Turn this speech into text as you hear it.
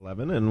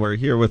11, and we're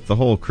here with the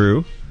whole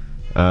crew,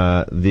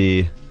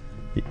 the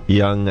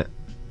young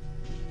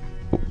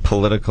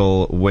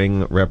political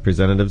wing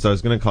representatives. I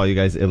was going to call you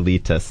guys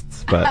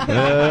elitists, but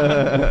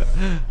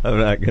I'm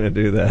not going to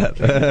do that.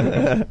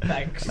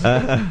 Thanks.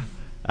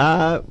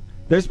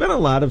 There's been a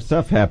lot of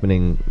stuff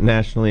happening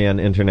nationally and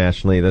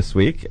internationally this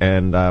week,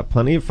 and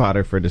plenty of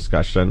fodder for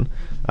discussion.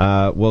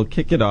 We'll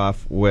kick it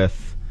off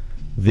with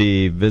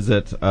the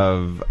visit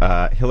of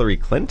Hillary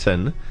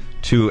Clinton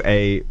to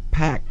a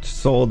packed,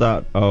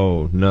 sold-out,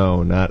 oh,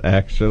 no, not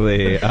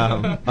actually,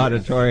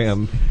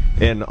 auditorium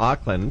in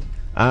Auckland.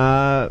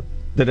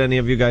 Did any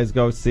of you guys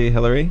go see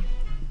Hillary?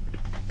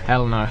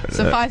 Hell no.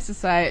 Suffice to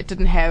say, it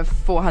didn't have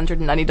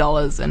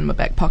 $490 in my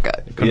back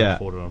pocket. Couldn't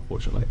afford it,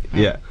 unfortunately.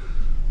 Yeah.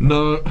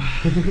 No.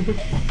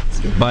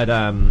 But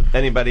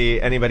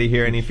anybody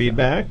hear any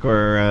feedback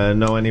or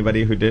know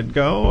anybody who did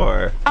go?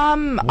 Or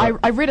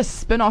I read a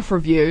spin-off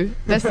review.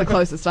 That's the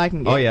closest I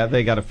can get. Oh yeah,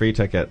 they got a free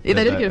ticket. Yeah,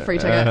 they did get a free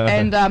ticket,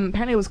 and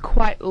apparently it was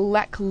quite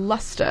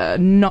lackluster,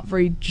 not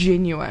very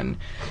genuine,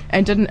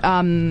 and didn't.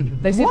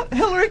 They said What?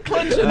 Hillary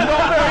Clinton?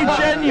 Not very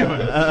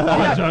genuine.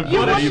 you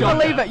wouldn't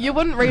believe it. You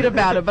wouldn't read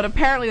about it, but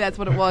apparently that's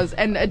what it was.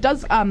 And it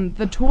does.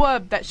 The tour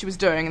that she was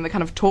doing and the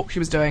kind of talk she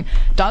was doing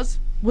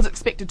was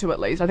expected to, at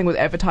least, I think, was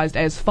advertised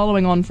as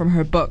following on from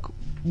her book,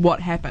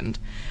 What Happened,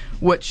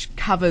 which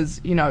covers,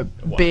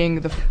 being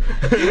a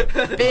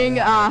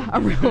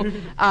real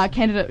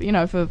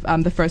candidate, for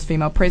the first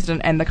female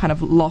president and the kind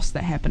of loss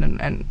that happened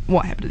and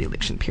what happened in the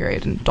election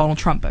period and Donald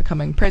Trump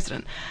becoming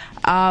president.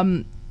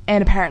 And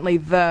apparently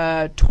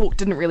the talk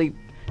didn't really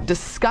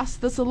discuss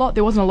this a lot.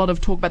 There wasn't a lot of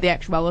talk about the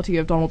actuality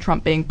of Donald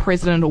Trump being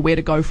president or where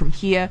to go from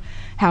here,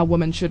 how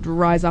women should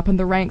rise up in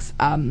the ranks.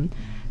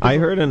 I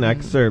heard an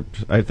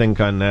excerpt, I think,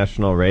 on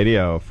national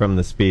radio from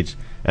the speech,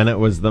 and it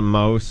was the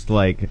most,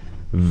 vapid,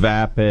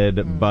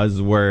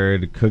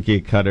 buzzword,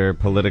 cookie-cutter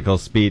political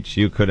speech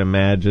you could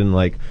imagine.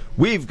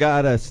 We've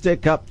got to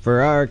stick up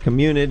for our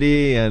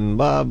community and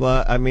blah,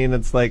 blah. I mean,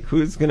 it's like,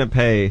 who's going to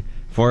pay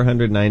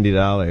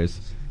 $490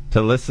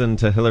 to listen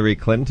to Hillary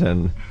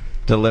Clinton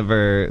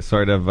deliver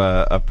sort of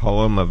a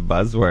poem of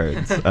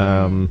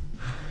buzzwords?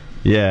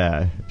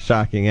 Yeah,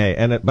 shocking,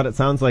 eh? But it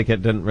sounds like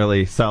it didn't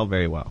really sell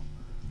very well.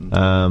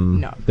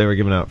 No. They were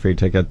giving out free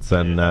tickets,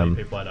 and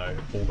people I know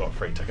all got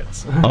free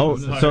tickets. Oh,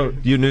 so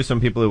you knew some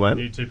people who went?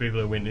 I knew two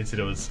people who went and said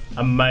it was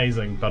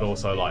amazing, but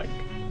also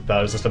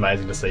that was just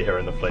amazing to see her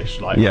in the flesh.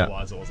 Yeah.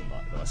 Otherwise it wasn't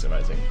that's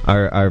amazing.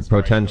 Our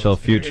potential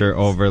future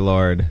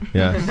overlord.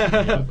 Yeah.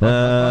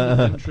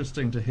 It's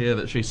interesting to hear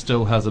that she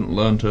still hasn't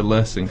learned her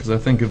lesson, because I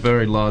think a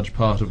very large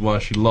part of why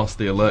she lost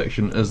the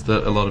election is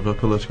that a lot of her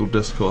political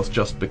discourse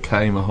just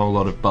became a whole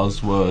lot of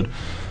buzzword.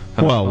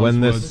 Well,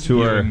 when this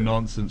tour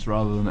nonsense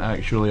rather than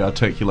actually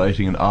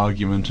articulating an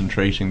argument and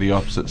treating the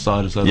opposite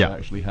side as though they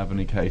actually have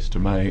any case to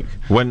make.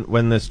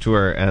 When this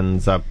tour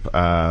ends up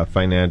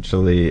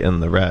financially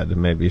in the red,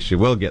 maybe she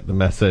will get the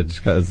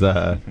message, because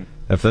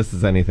if this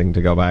is anything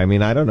to go by, I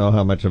mean, I don't know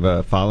how much of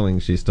a following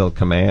she still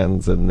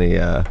commands in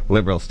the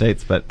liberal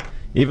states, but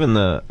even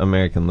the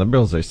American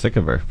liberals are sick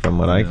of her, from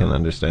what I can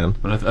understand.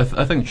 But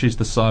I think she's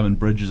the Simon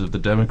Bridges of the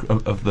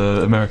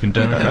American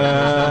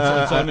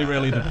Democrats. It's only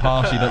really the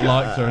party that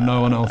likes her and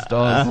no one else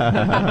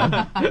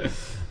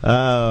does.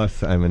 Oh,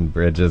 Simon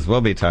Bridges.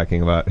 We'll be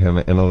talking about him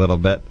in a little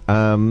bit.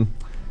 I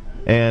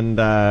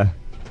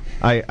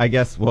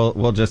guess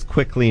we'll just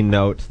quickly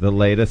note the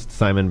latest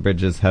Simon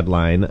Bridges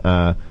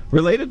headline,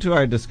 related to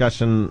our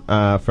discussion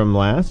from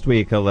last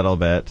week a little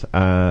bit,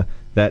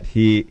 that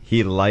he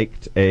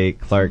liked a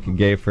Clark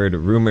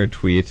Gayford rumor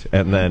tweet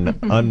and then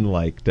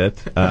unliked it.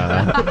 So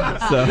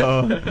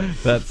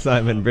that's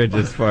Simon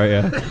Bridges for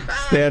you.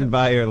 Stand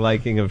by your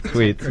liking of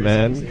tweets,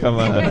 man. Come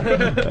on.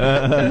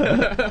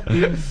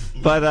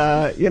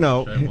 But,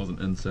 Shame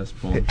wasn't incest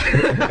porn. Okay.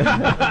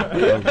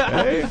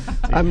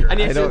 I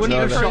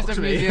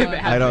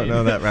don't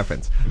know that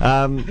reference.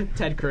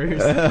 Ted Cruz.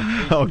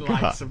 Oh,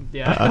 God.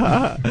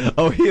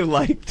 He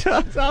liked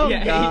us? Oh,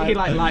 yeah, God. he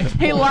liked.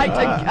 He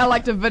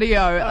liked a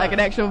video, like an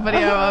actual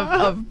video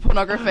of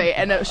pornography,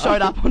 and it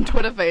showed up on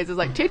Twitter feeds. It's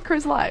like, Ted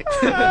Cruz likes.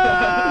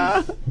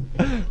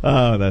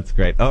 Oh, that's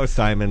great. Oh,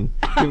 Simon,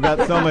 you've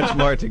got so much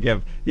more to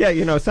give.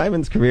 Yeah,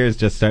 Simon's career is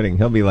just starting.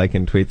 He'll be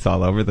liking tweets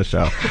all over the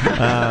show.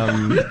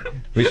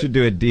 We should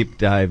do a deep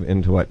dive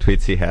into what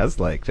tweets he has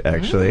liked,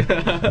 actually,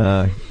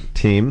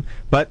 team.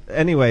 But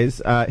anyways,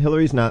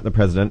 Hillary's not the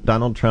president.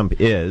 Donald Trump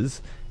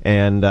is,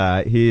 and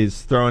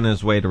he's throwing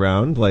his weight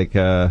around like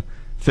a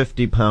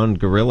 50-pound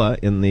gorilla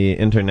in the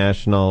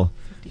international...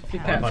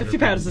 50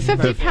 pounds is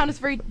 50 pound is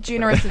very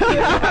generous of you.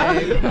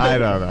 I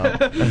don't know.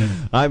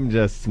 I'm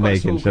just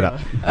making shit up.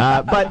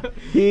 But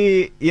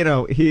he's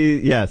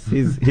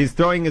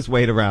throwing his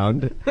weight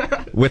around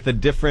with a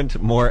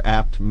different, more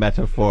apt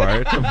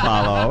metaphor to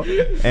follow,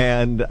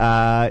 and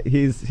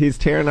he's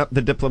tearing up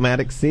the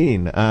diplomatic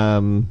scene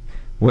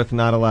with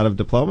not a lot of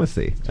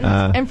diplomacy.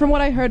 And from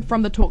what I heard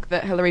from the talk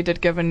that Hillary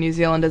did give in New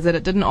Zealand, is that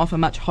it didn't offer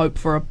much hope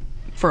for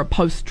a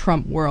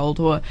post-Trump world,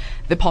 or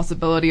the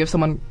possibility of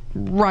someone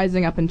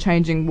rising up and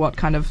changing what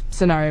kind of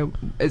scenario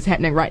is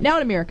happening right now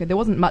in America. There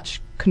wasn't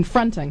much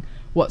confronting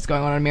what's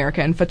going on in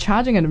America, and for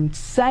charging an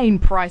insane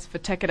price for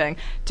ticketing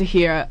to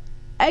hear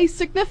a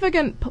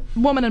significant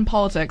woman in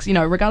politics,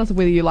 regardless of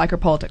whether you like her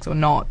politics or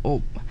not,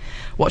 or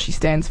what she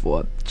stands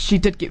for, she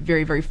did get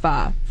very, very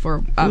far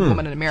for a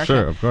woman in America.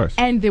 Sure, of course.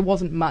 And there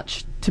wasn't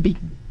much to be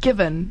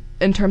given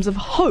in terms of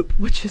hope,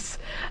 which is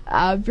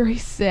very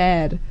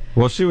sad.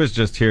 Well, she was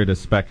just here to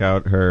spec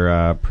out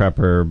her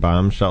prepper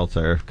bomb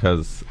shelter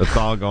because it's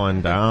all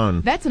going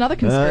down. That's another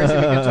conspiracy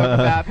we could talk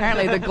about.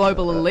 Apparently, the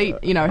global elite,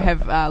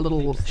 have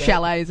little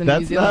chalets in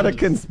New Zealand. That's not a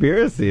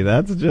conspiracy.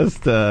 That's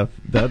just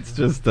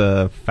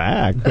a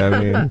fact. I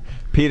mean,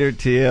 Peter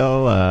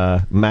Thiel,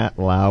 Matt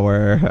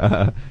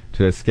Lauer,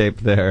 to escape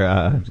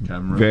their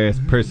various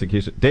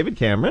persecution. David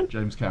Cameron?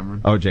 James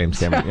Cameron. Oh, James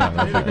Cameron.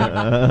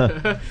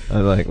 Yeah. I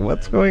was like,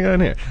 what's going on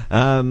here?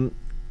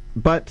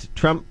 But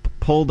Trump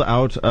pulled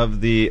out of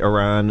the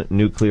Iran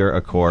nuclear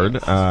accord.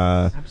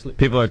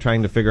 People are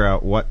trying to figure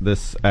out what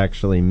this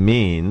actually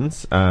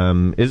means.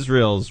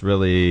 Israel's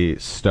really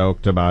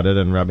stoked about it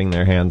and rubbing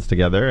their hands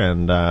together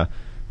and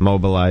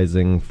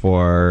mobilizing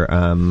for,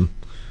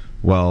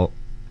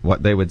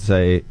 what they would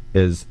say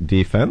is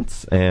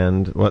defense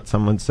and what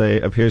some would say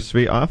appears to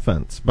be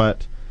offense.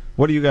 But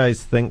what do you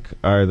guys think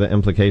are the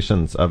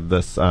implications of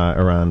this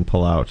Iran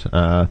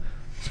pullout?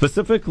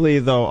 Specifically,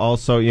 though,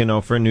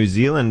 also, for New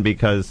Zealand,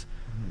 because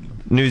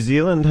New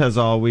Zealand has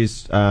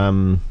always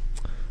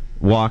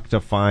walked a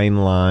fine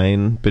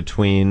line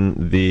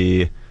between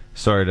the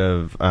sort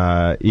of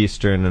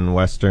Eastern and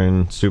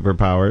Western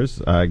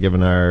superpowers,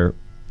 given our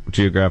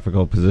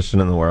geographical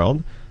position in the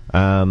world.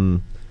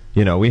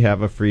 We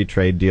have a free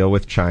trade deal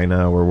with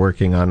China. We're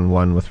working on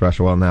one with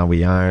Russia. Well, now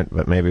we aren't,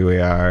 but maybe we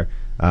are.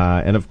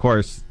 And of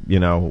course,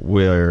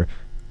 we're,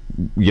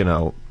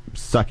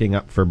 sucking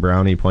up for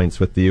brownie points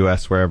with the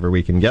U.S. wherever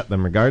we can get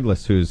them,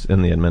 regardless who's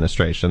in the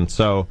administration.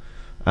 So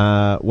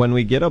when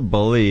we get a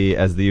bully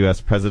as the U.S.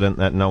 president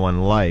that no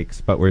one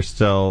likes, but we're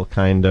still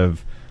kind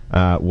of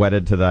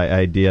wedded to the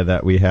idea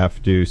that we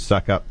have to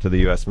suck up to the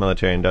U.S.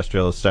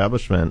 military-industrial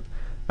establishment,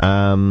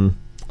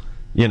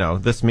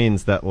 this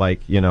means that,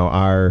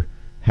 our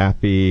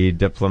happy,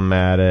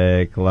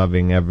 diplomatic,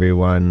 loving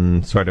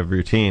everyone sort of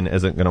routine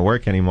isn't going to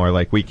work anymore.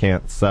 Like, we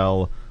can't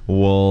sell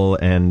wool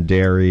and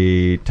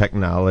dairy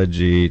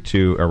technology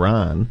to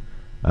Iran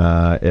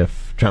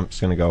if Trump's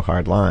going to go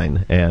hard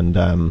line. And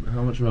how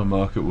much of a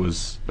market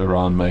was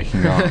Iran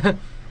making up?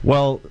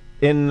 Well,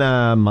 in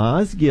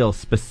Mosgiel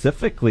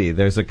specifically,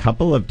 there's a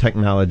couple of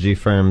technology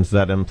firms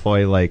that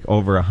employ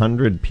over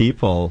 100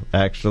 people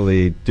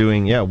actually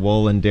doing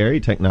wool and dairy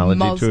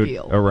technology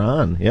to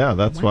Iran. Yeah,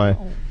 that's why.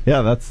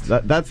 Yeah, that's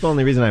the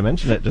only reason I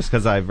mentioned it, just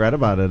because I've read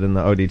about it in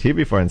the ODT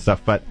before and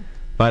stuff. But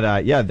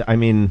I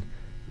mean,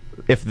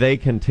 if they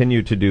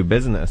continue to do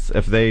business,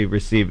 if they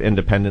receive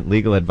independent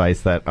legal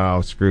advice that,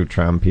 screw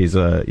Trump, he's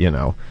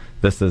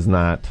this is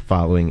not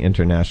following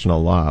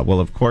international law.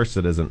 Well, of course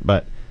it isn't,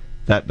 but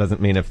that doesn't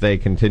mean if they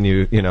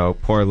continue,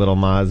 poor little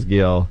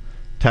Mosgiel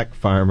tech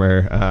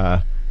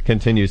farmer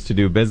continues to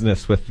do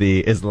business with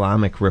the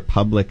Islamic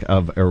Republic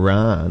of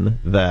Iran,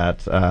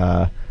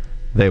 that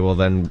they will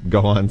then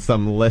go on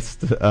some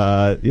list, to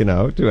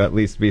at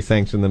least be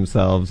sanctioned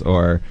themselves,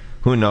 or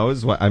who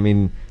knows what. I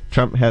mean,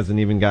 Trump hasn't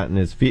even gotten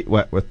his feet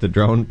wet with the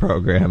drone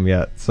program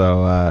yet,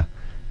 so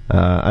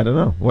I don't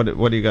know. What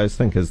do you guys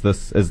think? Is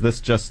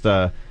this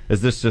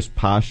just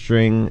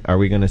posturing? Are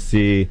we going to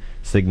see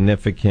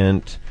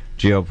significant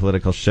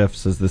geopolitical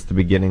shifts? Is this the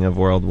beginning of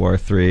World War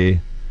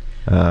III?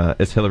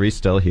 Is Hillary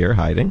still here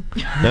hiding?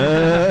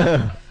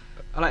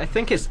 I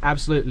think it's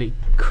absolutely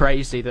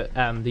crazy that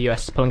the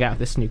US is pulling out of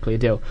this nuclear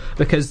deal,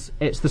 because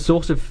it's the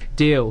sort of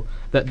deal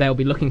that they'll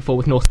be looking for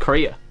with North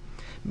Korea.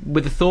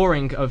 With the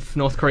thawing of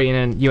North Korean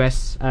and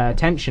US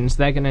tensions,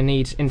 they're going to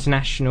need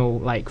international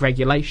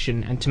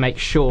regulation and to make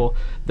sure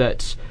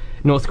that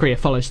North Korea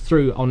follows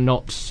through on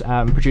not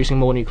producing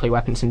more nuclear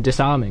weapons and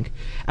disarming.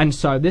 And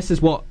so this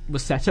is what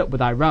was set up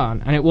with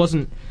Iran, and it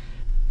wasn't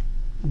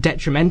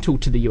detrimental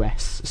to the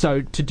US.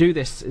 So to do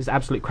this is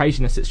absolute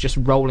craziness. It's just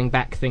rolling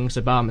back things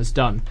Obama's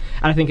done.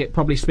 And I think it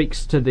probably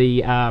speaks to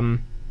the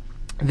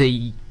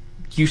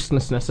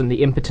uselessness and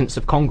the impotence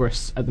of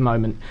Congress at the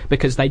moment,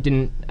 because they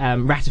didn't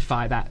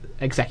ratify that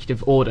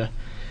executive order.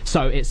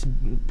 So it's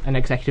an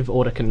executive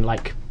order can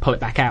pull it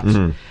back out.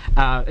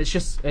 Mm-hmm.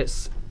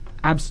 It's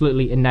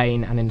absolutely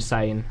inane and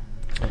insane.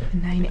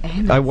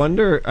 I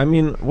wonder,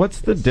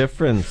 what's the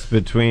difference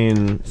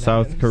between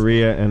South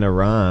Korea and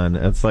Iran?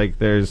 It's like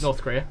there's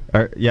North Korea.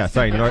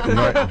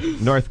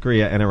 North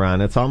Korea and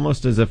Iran. It's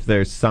almost as if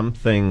there's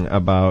something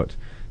about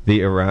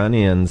the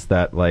Iranians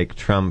that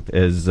Trump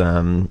is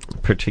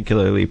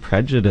particularly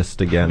prejudiced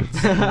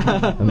against.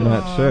 I'm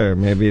not sure.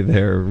 Maybe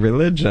their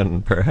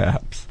religion,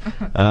 perhaps.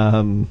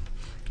 I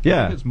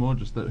think it's more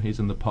just that he's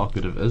in the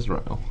pocket of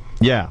Israel.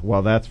 Yeah,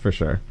 well, that's for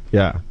sure.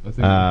 Yeah. I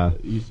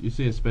think you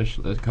see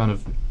especially kind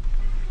of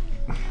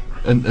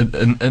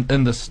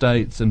in the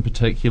States in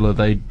particular,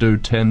 they do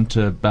tend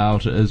to bow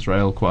to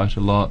Israel quite a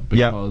lot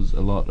because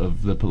a lot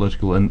of the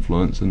political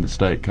influence in the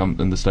States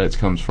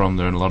comes from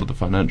there, and a lot of the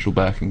financial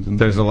backings. And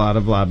there's a lot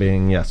of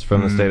lobbying, yes,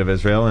 from the State of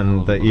Israel,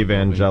 and the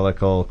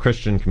evangelical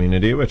Christian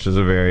community, which is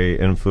a very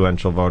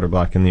influential voter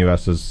bloc in the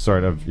U.S., is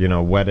sort of,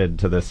 wedded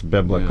to this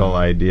biblical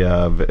idea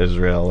of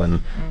Israel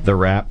and the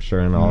rapture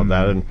and all of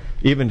that, and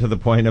even to the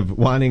point of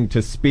wanting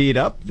to speed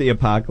up the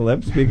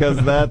apocalypse because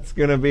that's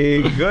going to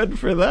be good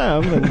for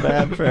them and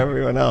bad for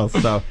everyone else.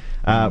 So,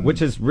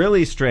 which is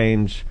really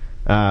strange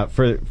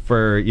for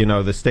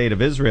the State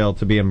of Israel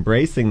to be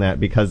embracing that,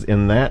 because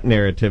in that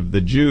narrative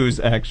the Jews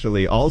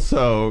actually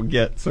also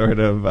get sort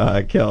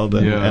of killed,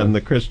 and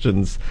the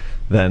Christians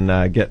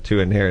then get to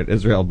inherit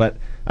Israel. But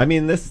I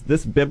mean,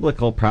 this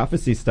biblical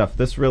prophecy stuff,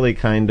 this really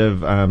kind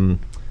of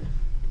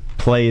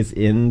plays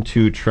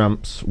into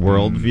Trump's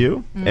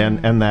worldview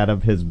and that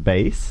of his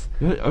base.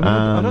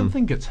 I don't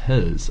think it's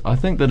his. I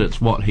think that it's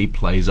what he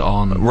plays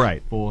on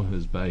for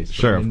his base.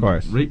 Sure, of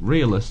course.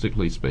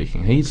 Realistically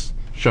speaking, he's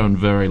shown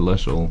very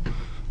little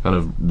kind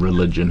of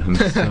religion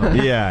himself.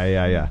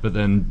 Yeah. But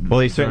then,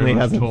 he certainly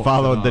hasn't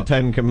followed the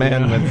Ten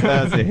Commandments,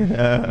 has he?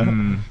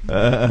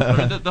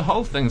 The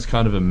whole thing's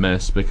kind of a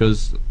mess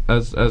because,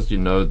 as you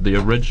know, the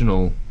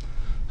original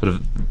sort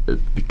of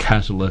the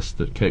catalyst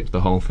that kicked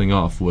the whole thing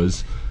off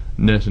was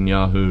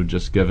Netanyahu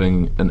just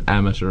giving an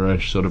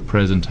amateurish sort of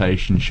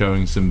presentation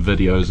showing some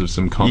videos of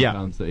some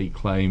compounds that he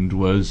claimed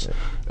was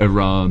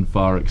Iran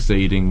far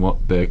exceeding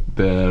what their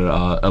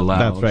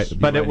allowed. That's right.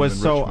 But it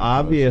was so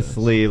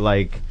obviously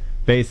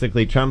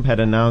basically Trump had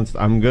announced,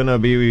 I'm gonna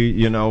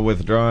be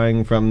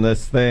withdrawing from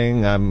this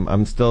thing,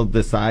 I'm still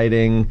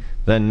deciding.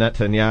 Then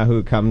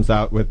Netanyahu comes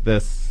out with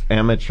this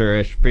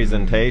amateurish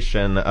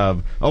presentation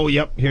of,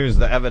 here's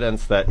the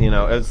evidence that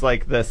it's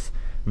like this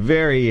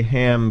very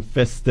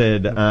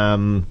ham-fisted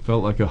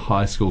felt like a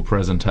high school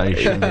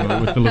presentation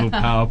with the little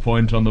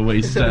PowerPoint on the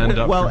wee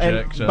stand-up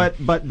projector.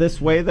 But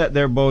this way that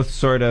they're both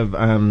sort of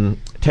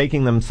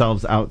taking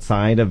themselves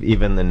outside of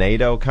even the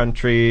NATO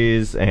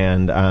countries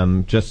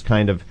and just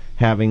kind of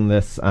having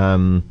this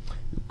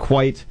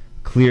quite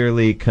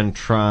clearly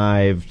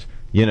contrived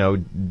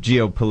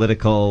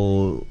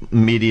geopolitical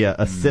media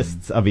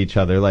assists of each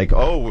other, like,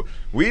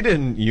 we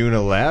didn't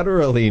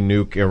unilaterally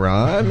nuke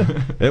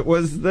Iran, it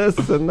was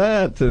this and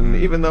that, and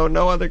even though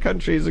no other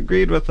countries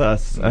agreed with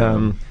us.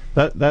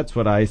 That's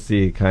what I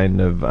see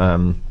kind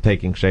of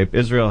taking shape.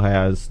 Israel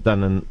has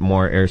done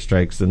more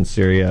airstrikes in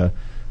Syria,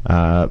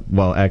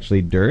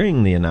 actually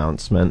during the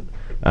announcement,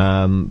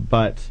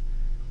 but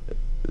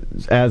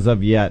as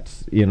of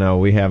yet,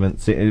 we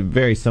haven't seen,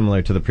 very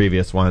similar to the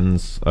previous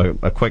ones,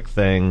 a quick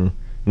thing.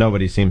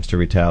 Nobody seems to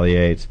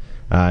retaliate.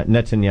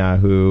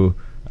 Netanyahu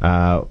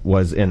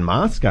was in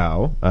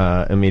Moscow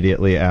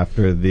immediately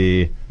after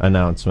the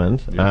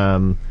announcement.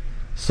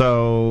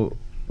 So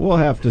we'll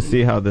have to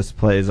see how this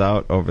plays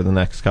out over the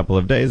next couple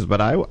of days. But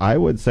I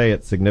would say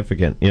it's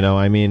significant.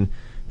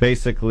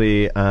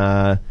 Basically,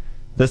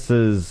 this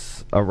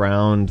is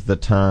around the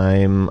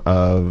time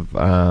of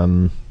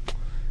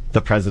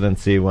the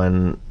presidency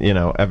when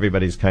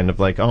everybody's kind of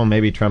like,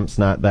 maybe Trump's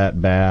not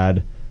that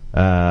bad,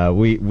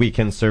 we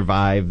can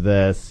survive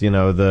this,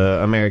 the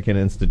American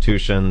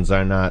institutions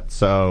are not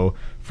so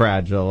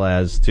fragile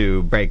as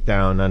to break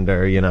down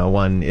under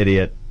one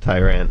idiot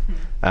tyrant,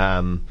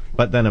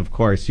 but then of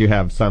course you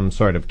have some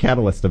sort of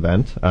catalyst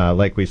event,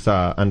 like we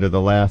saw under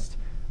the last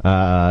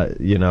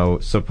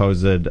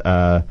supposed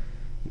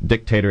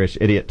dictatorish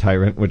idiot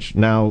tyrant, which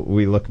now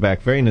we look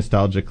back very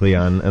nostalgically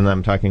on, and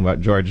I'm talking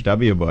about George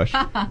W. Bush.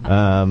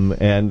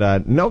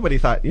 And nobody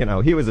thought,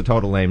 he was a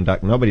total lame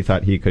duck. Nobody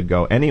thought he could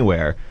go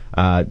anywhere,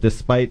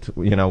 despite,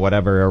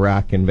 whatever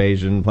Iraq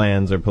invasion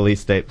plans or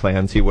police state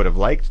plans he would have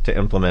liked to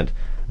implement.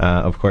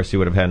 Of course, he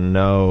would have had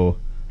no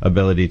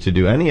ability to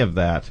do any of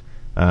that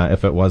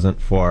if it wasn't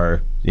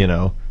for,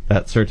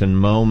 that certain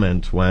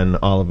moment when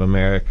all of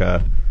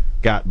America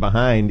got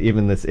behind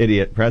even this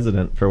idiot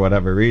president for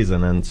whatever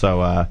reason. And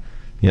so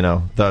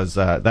those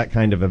that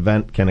kind of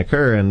event can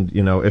occur, and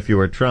if you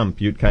were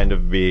Trump, you'd kind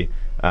of be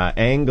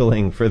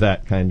angling for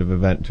that kind of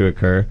event to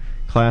occur.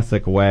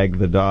 Classic wag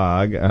the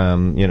dog.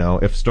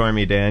 If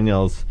Stormy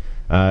Daniels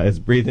is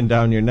breathing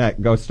down your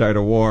neck, go start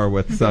a war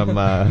with some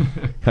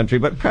country,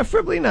 but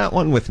preferably not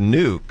one with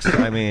nukes.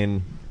 I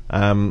mean,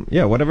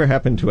 whatever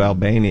happened to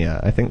Albania?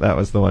 I think that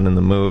was the one in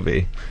the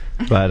movie.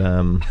 But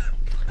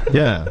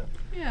yeah.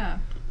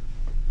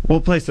 We'll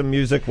play some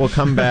music. We'll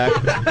come back.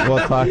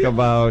 We'll talk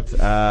about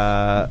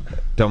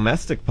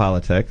domestic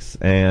politics,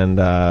 and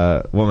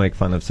we'll make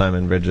fun of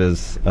Simon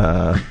Bridges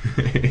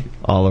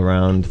all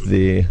around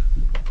the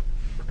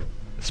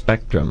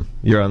spectrum.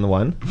 You're on the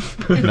one,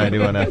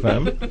 91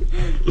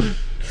 FM.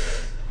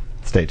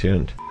 Stay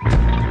tuned.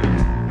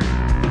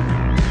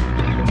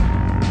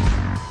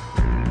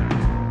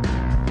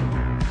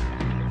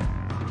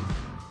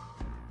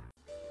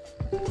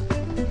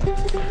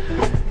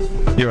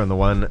 You're on the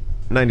one,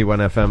 91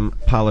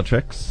 FM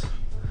Politics.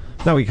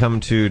 Now we come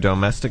to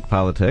domestic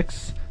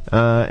politics.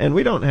 And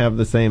we don't have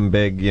the same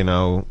big,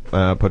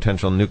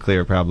 potential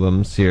nuclear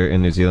problems here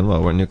in New Zealand.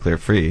 Well, we're nuclear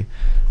free.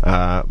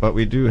 But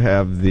we do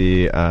have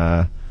the,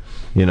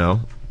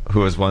 who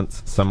was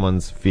once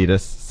someone's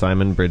fetus,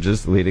 Simon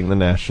Bridges, leading the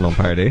National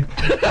Party.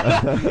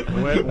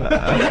 We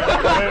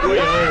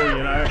all,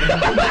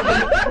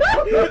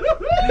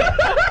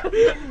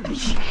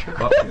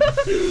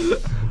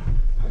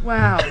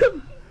 Wow.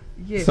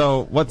 Yes.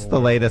 So, what's the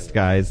latest,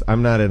 guys?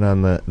 I'm not in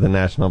on the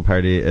National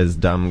Party is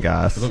dumb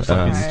goss. It looks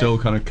like he's still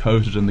kind of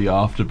coated in the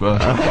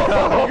afterbirth.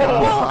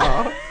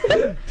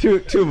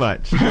 Too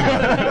much.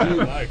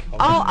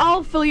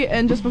 I'll fill you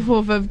in just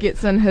before Viv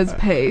gets in his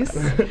piece.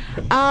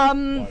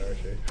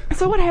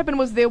 So what happened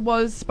was there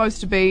was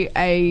supposed to be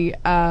a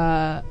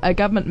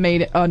government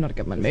meeting, not a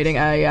government meeting,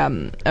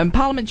 a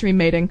parliamentary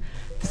meeting,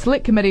 the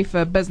Select Committee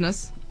for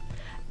Business,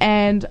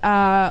 and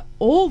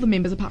all the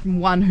members, apart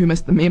from one who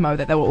missed the memo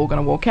that they were all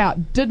going to walk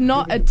out, did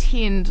not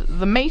attend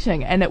the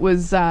meeting, and it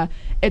was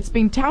it's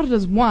been touted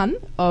as one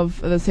of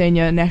the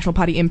senior National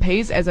Party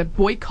MPs as a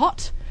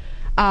boycott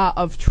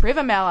of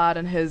Trevor Mallard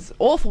and his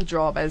awful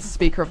job as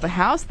Speaker of the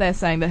House. They're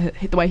saying that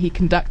the way he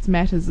conducts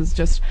matters is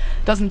just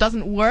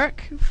doesn't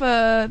work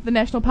for the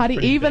National Party,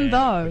 even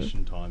though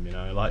question time,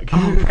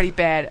 pretty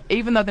bad.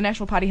 Even though the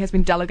National Party has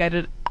been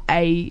delegated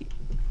a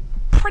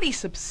pretty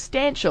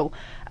substantial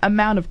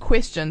amount of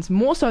questions,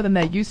 more so than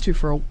they're used to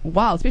for a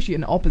while, especially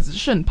an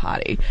opposition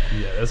party.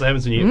 Yeah, that's what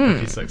happens when you get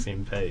 56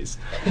 MPs.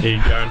 You're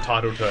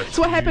entitled to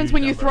So what happens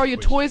when you throw your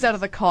toys out of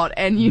the cot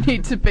and you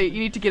need to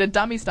get a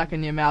dummy stuck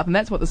in your mouth, and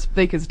that's what the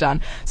Speaker's done.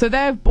 So they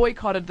have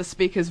boycotted the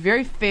Speaker's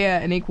very fair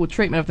and equal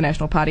treatment of the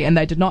National Party, and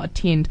they did not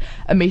attend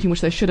a meeting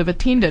which they should have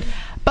attended.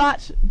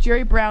 But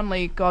Jerry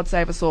Brownlee, God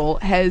save us all,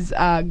 has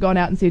gone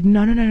out and said,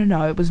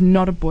 no, it was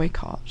not a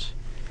boycott.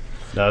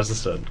 No, it was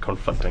just a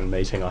conflicting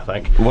meeting, I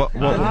think.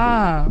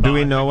 Do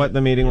we know what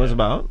the meeting was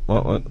about?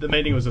 What? The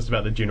meeting was just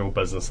about the general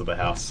business of the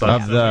House. So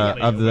Of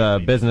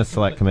the Business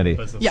Select Committee.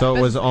 Yeah, So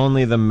it was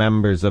only the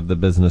members of the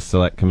Business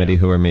Select Committee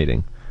who were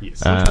meeting.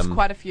 Yes. There's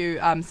quite a few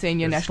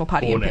senior There's National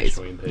Party 4 MPs.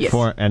 national MPs.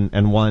 Yes.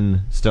 And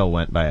one still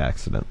went by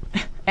accident.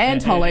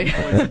 And Holly.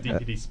 Holly's the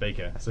Deputy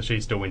Speaker, so she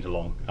still went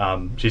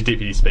along. She's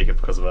Deputy Speaker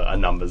because of a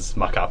numbers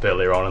muck up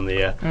earlier on in the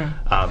year.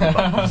 But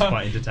it was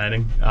quite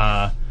entertaining.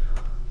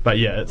 But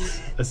yeah,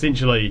 it's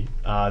essentially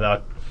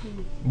they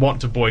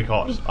want to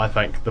boycott, I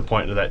think, the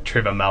point that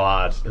Trevor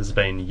Mallard has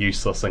been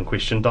useless in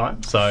question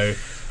time. So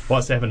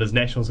what's happened is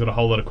National's got a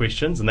whole lot of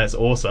questions, and that's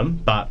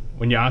awesome, but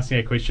when you're asking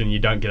a question, you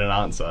don't get an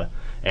answer,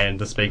 and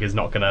the Speaker's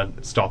not going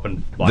to stop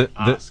and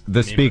ask.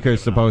 The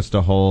Speaker's supposed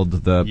to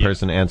hold the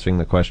person answering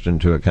the question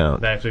to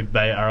account.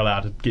 They are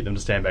allowed to get them to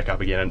stand back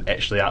up again and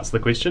actually answer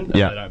the question if they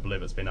don't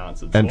believe it's been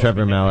answered. And So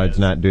Trevor Mallard's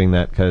not doing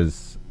that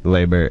because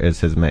Labour is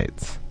his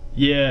mates.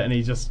 Yeah, and I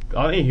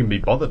think he can be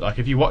bothered. Like,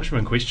 if you watch him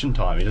in question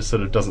time, he just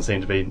sort of doesn't seem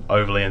to be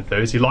overly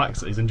enthused. He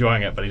likes it, he's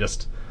enjoying it, but he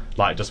just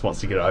wants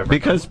to get it over.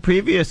 Because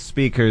previous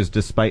speakers,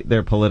 despite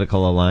their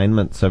political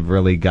alignments, have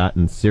really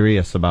gotten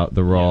serious about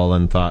the role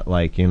and thought,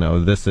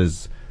 this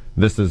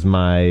is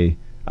my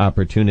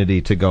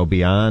opportunity to go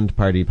beyond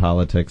party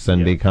politics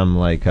and become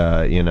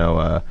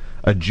a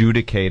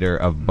adjudicator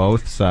of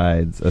both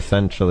sides,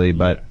 essentially.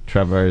 But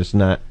Trevor's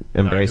not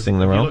embracing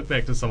the If role. you look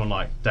back to someone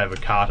like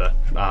David Carter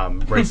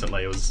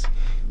recently, it was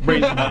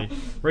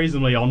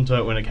reasonably onto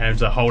it when it came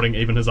to holding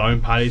even his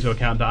own party to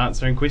account to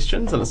answering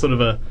questions, and it's sort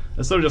of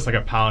just like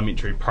a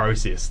parliamentary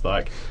process.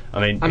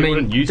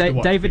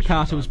 David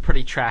Carter was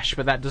pretty trash,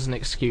 but that doesn't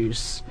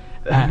excuse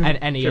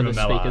any Trevor other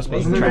Mallard. speakers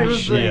being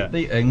trash.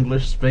 The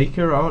English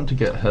speaker, I want to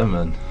get him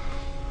in.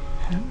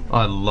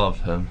 I love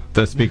him.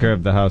 The Speaker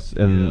of the House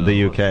in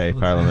the UK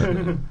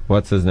Parliament.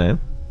 What's his name?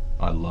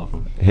 I love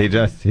him. He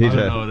just I don't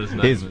know what his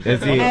name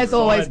is. As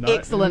always, Side note.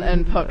 excellent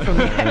input from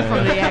the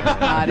ACT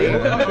Party.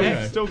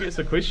 He still gets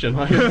a question.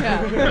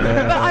 Yeah.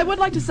 But I would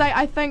like to say,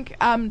 I think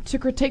to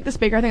critique the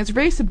Speaker, I think it's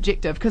very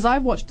subjective, because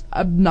I've watched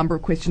a number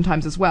of question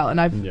times as well,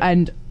 and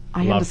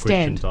I Love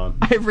understand. question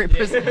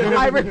time.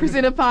 I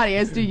represent a party,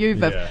 as do you,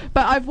 Viv. Yeah.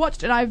 But I've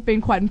watched and I've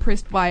been quite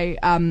impressed by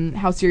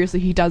how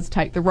seriously he does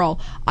take the role.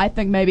 I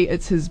think maybe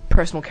it's his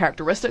personal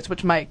characteristics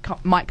which might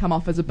come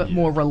off as a bit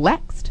more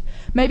relaxed.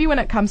 Maybe when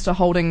it comes to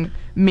holding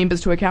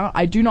members to account,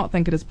 I do not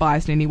think it is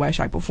biased in any way,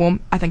 shape or form.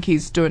 I think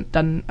he's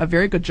done a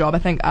very good job. I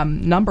think a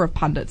number of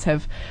pundits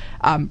have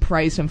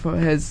praised him for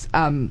his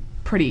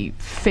pretty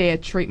fair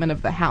treatment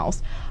of the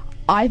House.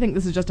 I think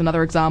this is just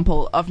another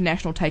example of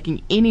National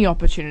taking any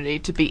opportunity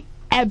to be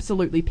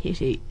absolutely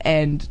petty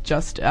and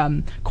just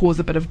cause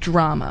a bit of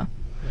drama.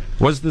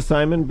 Was the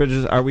Simon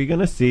Bridges... Are we going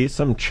to see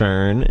some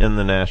churn in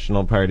the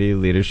National Party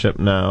leadership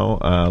now,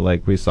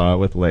 like we saw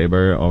with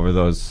Labour over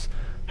those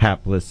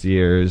hapless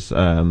years,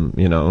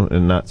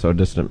 in not so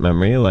distant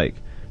memory? Like,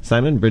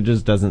 Simon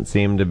Bridges doesn't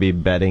seem to be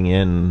bedding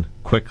in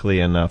quickly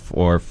enough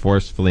or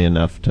forcefully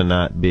enough to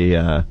not be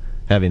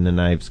having the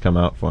knives come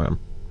out for him.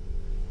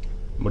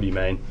 What do you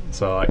mean?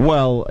 So like,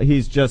 Well,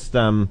 he's just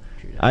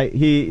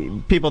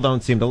people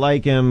don't seem to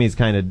like him. He's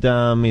kind of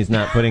dumb. He's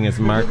not putting his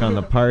mark on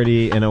the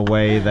party in a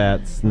way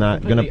that's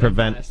not going to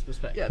prevent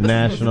Yeah,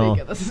 national.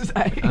 This is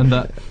A. And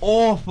that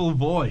awful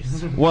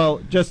voice.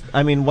 Well,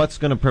 what's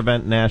going to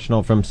prevent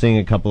National from seeing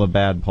a couple of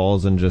bad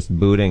polls and just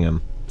booting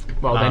him?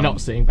 Well, they're not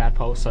seeing bad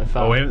polls so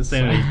far. well, we haven't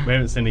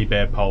seen any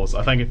bad polls.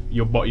 I think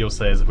what you'll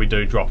see is if we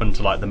do drop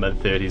into like the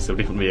mid-30s, there'll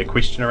definitely be a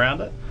question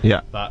around it.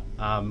 Yeah. But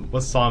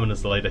with Simon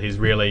as the leader, he's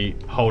really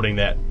holding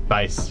that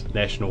base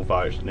national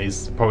vote, and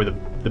he's probably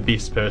the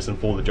best person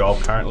for the job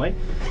currently.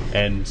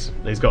 And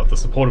he's got the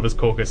support of his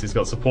caucus, he's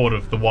got support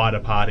of the wider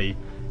party.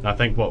 And I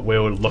think what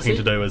we're looking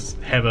to do is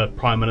have a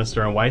Prime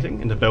Minister in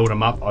waiting and to build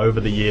him up over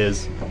the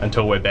years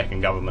until we're back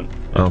in government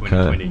in Okay.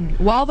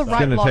 2020. While the It's right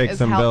going to bloc take is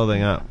some held,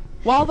 building up.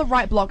 while the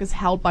right bloc is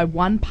held by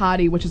one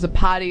party, which is a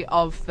party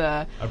of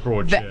the A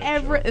broad the church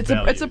average. of It's a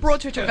values.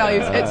 broad church of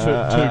values. It's Two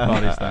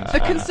parties, thanks. the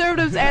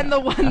conservatives and the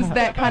ones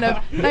that kind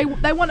of they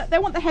want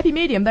the happy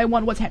medium. They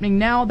want what's happening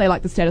now. They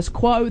like the status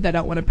quo. They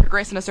don't want to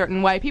progress in a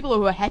certain way. People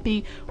who are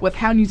happy with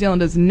how New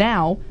Zealand is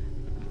now,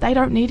 they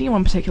don't need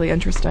anyone particularly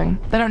interesting.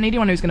 They don't need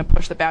anyone who's going to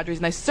push the boundaries,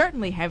 and they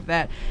certainly have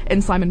that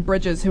in Simon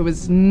Bridges, who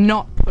is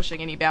not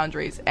pushing any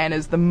boundaries and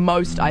is the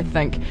most, I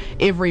think,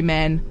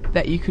 everyman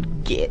that you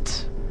could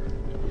get.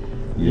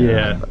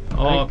 Yeah.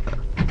 Oh,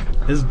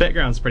 his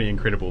background's pretty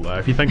incredible, though.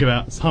 If you think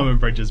about Simon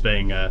Bridges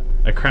being a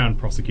Crown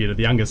prosecutor,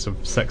 the youngest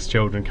of 6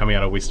 children coming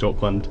out of West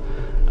Auckland,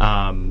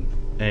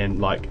 and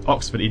like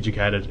Oxford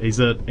educated, he's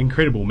an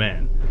incredible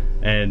man.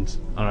 And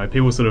I don't know,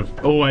 people sort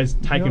of always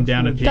take him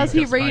down. Does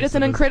he read as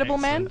an incredible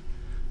man?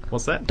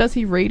 What's that? Does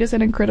he read as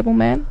an incredible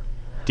man?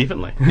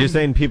 Definitely. You're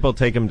saying people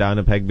take him down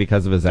a peg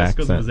because of his Just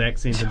because of accent? his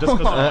accent and just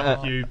because of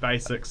a few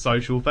basic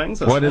social things.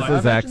 It's What is like-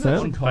 his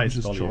accent?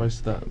 Unconscious Face choice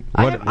that.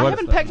 I What-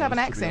 haven't what- picked up an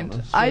accent.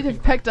 I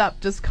have picked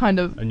up just kind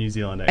of A New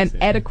Zealand an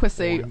accent.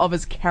 adequacy of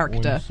his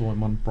character.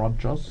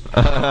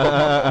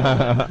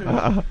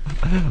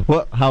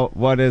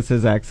 What is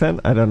his accent?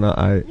 I don't know.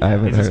 I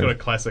haven't He's just heard. got a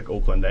classic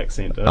Auckland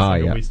accent. It's Oh,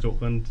 like yeah. a West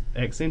Auckland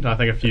accent. I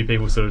think a few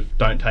people sort of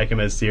don't take him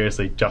as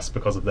seriously just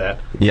because of that.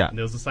 Yeah. And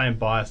there was the same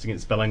bias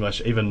against Bill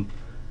English, even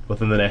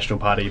within the National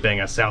Party,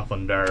 being a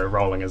Southlander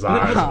rolling his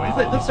R's.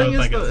 The thing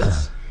is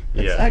that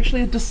it's yeah.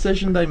 actually a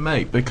decision they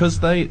make because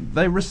they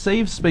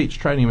receive speech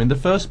training. I mean, the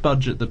first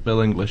budget that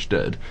Bill English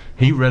did,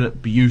 he read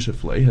it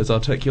beautifully. His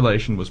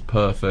articulation was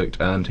perfect,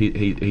 and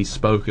he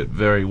spoke it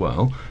very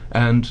well.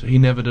 And he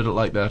never did it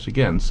like that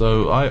again.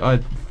 So I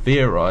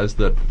theorise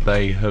that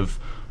they have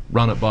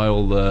run it by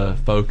all the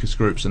focus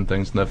groups and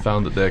things, and they've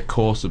found that their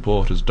core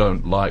supporters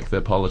don't like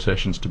their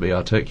politicians to be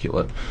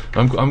articulate.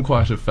 I'm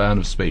quite a fan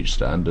of speech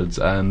standards,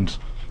 and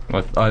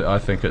I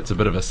think it's a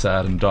bit of a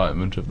sad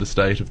indictment of the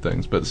state of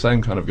things. But the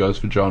same kind of goes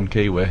for John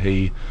Key, where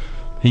he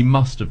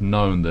must have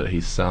known that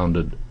he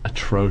sounded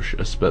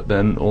atrocious, but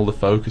then all the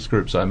focus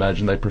groups, I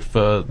imagine, they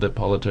prefer the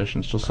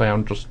politicians to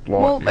sound just like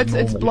Well, it's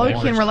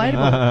blokey and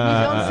relatable.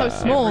 New Zealand's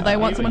so small, they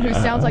want someone who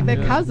sounds like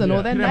their cousin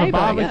or their neighbour.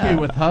 Yeah.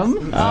 with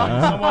him.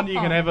 Someone you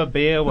can have a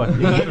beer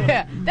with.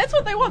 Yeah, that's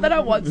what they want. They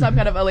don't want some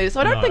kind of elite. So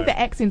I don't think the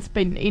accent's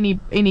been any.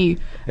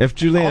 If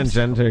Julianne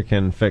obstacle. Genter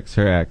can fix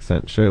her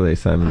accent, surely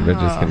Simon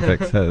Bridges can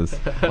fix his.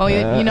 Well,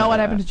 you know what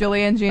happened to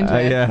Julianne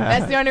Genter. Yeah.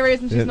 That's the only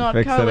reason she's Didn't not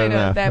fix it co-leader.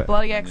 enough. That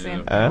bloody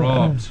accent.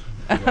 Robbed.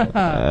 We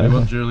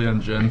want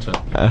Julianne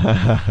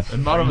Genter.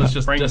 And one of us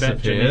just Bring back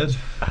disappeared.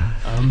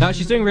 No,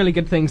 she's doing really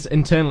good things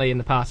internally in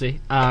the party,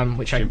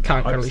 which I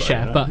can't hope really so,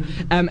 share. yeah. But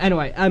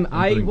anyway,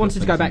 I doing wanted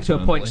good to go things back to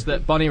a point internally.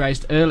 that Bonnie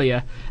raised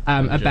earlier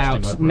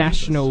about like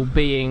National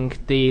being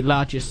the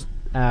largest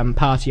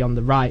party on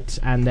the right,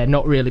 and there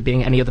not really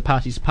being any other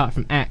parties apart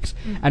from ACT.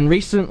 And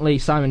recently,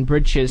 Simon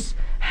Bridges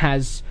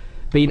has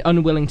been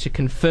unwilling to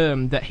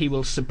confirm that he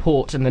will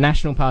support, and the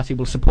National Party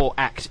will support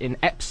ACT in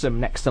Epsom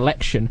next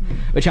election,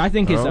 which I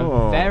think is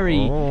a very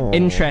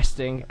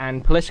interesting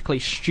and politically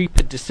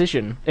stupid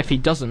decision if he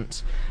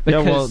doesn't. Yeah,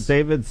 Because well,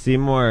 David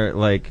Seymour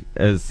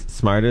is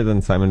smarter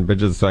than Simon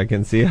Bridges, so I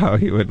can see how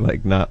he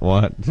would not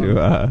want to.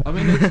 I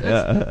mean,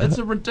 it's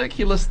a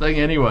ridiculous thing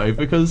anyway,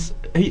 because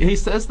he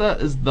says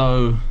that as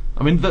though...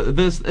 I mean,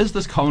 there's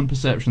this common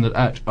perception that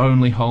ACT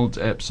only holds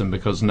Epsom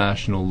because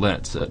National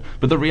lets it.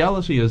 But the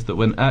reality is that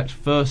when ACT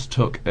first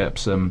took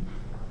Epsom,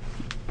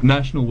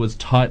 National was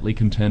tightly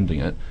contending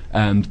it,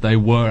 and they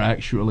were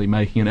actually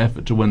making an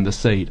effort to win the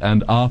seat.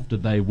 And after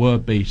they were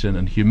beaten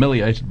and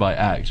humiliated by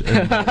ACT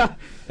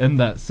in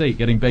that seat,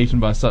 getting beaten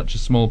by such a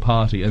small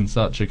party in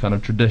such a kind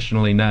of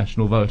traditionally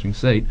national voting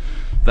seat,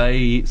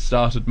 they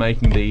started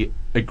making the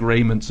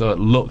agreement so it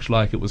looked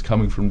like it was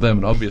coming from them,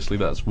 and obviously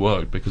that's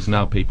worked because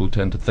now people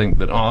tend to think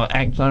that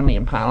ACT's only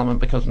in Parliament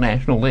because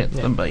National lets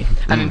them be.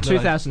 and in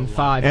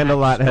 2005, And a ACT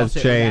lot got has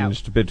it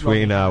changed without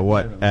between Robbie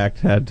what ACT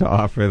had to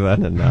offer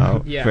then and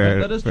now. Yeah,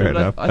 fair, That is fair true.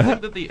 enough. I think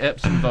that the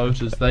Epsom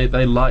voters they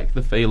like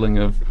the feeling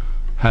of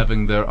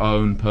having their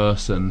own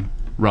person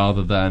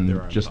rather Their than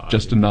own just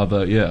party.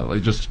 another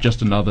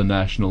just another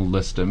national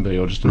list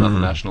MP or just another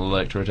national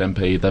electorate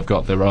MP. They've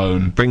got their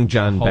own. Bring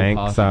John whole Banks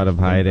party out of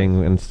for them.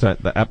 hiding and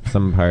start the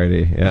Epsom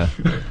party. Yeah.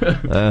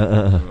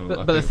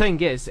 But the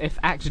thing is, if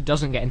ACT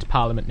doesn't get into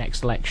Parliament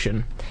next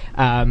election,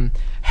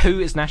 who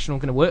is National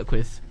going to work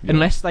with?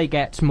 Unless they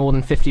get more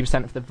than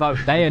 50% of the vote,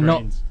 they are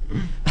not. Greens.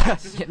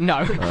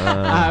 No.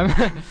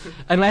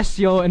 Unless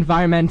your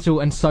environmental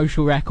and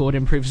social record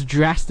improves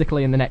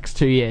drastically in the next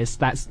 2 years,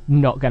 that's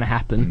not going to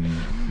happen.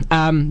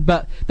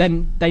 But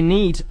then they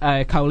need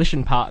a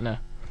coalition partner,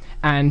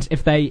 and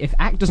if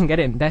ACT doesn't get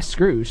in, they're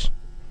screwed.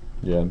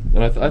 Yeah, and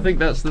I think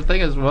that's the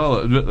thing as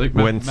well. Like,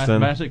 Winston.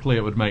 mathematically,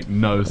 it would make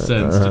no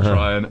sense to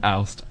try and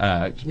oust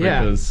ACT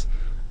Yeah. because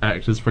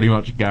ACT is pretty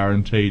much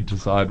guaranteed to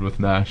side with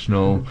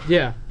National.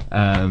 Yeah.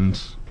 And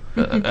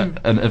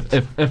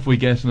if we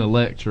get an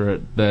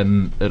electorate,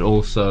 then it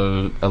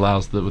also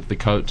allows with the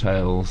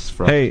coattails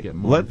for us Hey, to get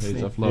more let's-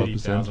 MPs off lower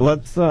percentage.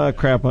 Let's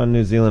crap on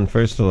New Zealand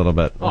first a little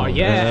bit. Oh,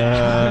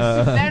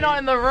 yeah. They're not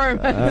in the room.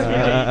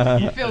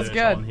 It feels It's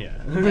good. on here.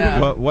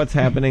 Yeah. What's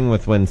happening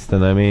with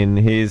Winston? I mean,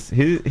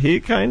 he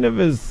kind of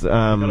is.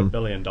 Got $1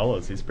 billion.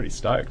 He's pretty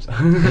stoked.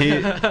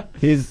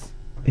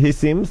 He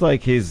seems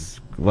like he's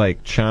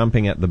like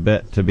chomping at the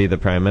bit to be the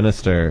prime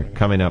minister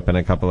coming up in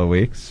a couple of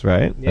weeks,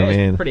 right? Yeah, I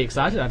mean, he's pretty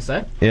excited, I'd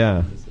say.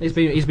 yeah, He's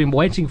been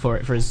waiting for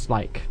it for his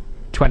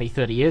 20,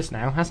 30 years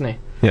now, hasn't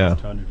he? yeah.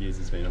 200 years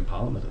he's been in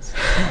Parliament.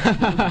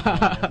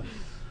 It's-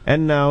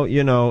 And now,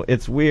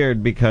 it's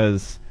weird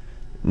because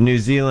New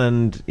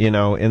Zealand,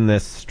 in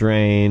this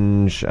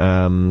strange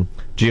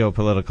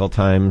geopolitical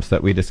times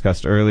that we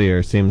discussed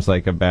earlier, seems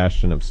like a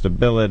bastion of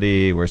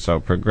stability. We're so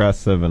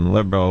progressive and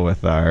liberal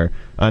with our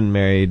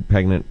unmarried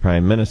pregnant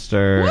prime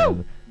minister.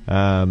 Woo!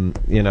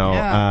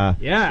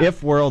 Yeah.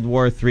 If World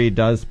War III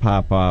does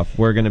pop off,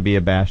 we're going to be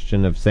a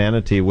bastion of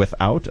sanity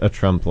without a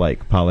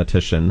Trump-like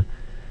politician.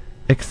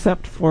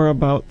 Except for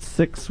about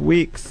 6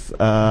 weeks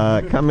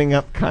coming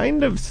up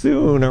kind of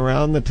soon,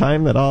 around the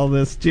time that all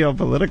this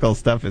geopolitical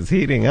stuff is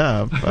heating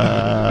up.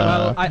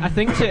 Well, I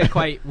think to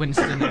equate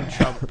Winston and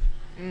Trump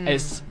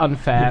is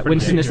unfair.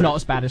 Winston is not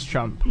as bad as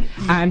Trump.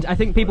 And I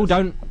think people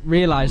don't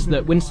realise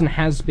that Winston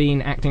has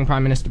been acting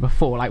Prime Minister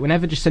before. Like,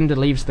 whenever Jacinda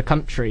leaves the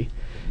country,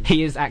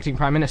 he is acting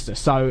Prime Minister.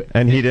 So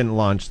and he didn't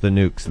launch the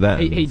nukes then.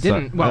 he so-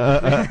 didn't. Well,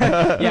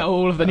 yeah,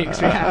 all of the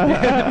nukes we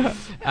have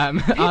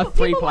are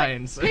 3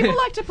 planes. People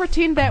like to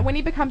pretend that when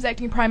he becomes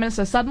acting prime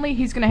minister, suddenly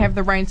he's going to have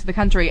the reins to the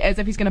country, as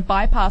if he's going to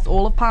bypass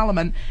all of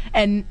Parliament,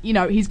 and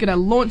he's going to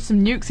launch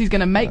some nukes, he's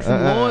going to make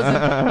some laws,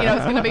 and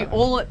it's going to be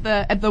all at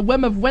the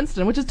whim of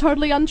Winston, which is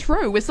totally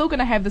untrue. We're still going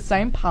to have the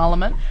same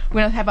Parliament.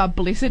 We're going to have our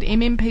blessed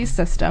MMP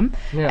system,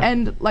 Yeah.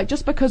 and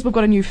just because we've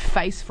got a new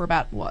face for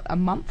about a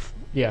month,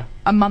 Yeah.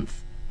 a month.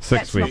 6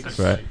 That's not weeks,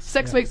 gonna- right?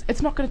 6 weeks,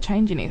 it's not going to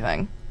change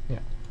anything. Yeah.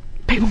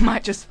 People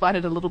might just find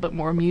it a little bit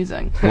more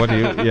amusing. What do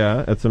you?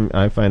 Yeah,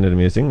 I find it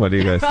amusing. What do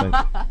you guys think?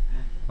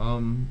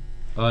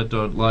 I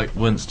don't like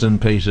Winston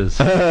Peters.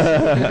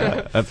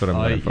 That's what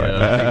I'm here for.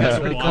 That's a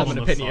pretty Well, common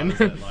on the opinion.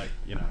 side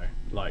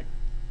that,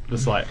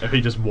 just if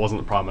he just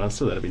wasn't the prime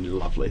minister, that'd have been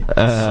lovely. but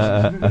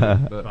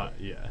But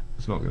yeah,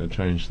 it's not going to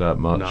change that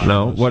much.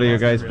 No, what are your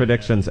guys' Really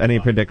predictions? bad. Any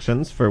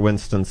predictions for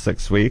Winston's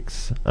 6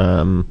 weeks?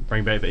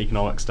 bring back the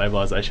Economic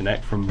Stabilisation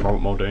Act from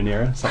Robert Muldoon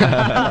era. Something.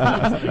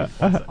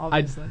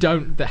 I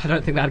don't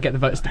think that'd get the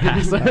votes to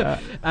pass.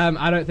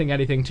 I don't think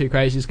anything too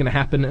crazy is going to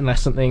happen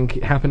unless something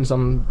happens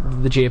on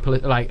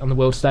the on the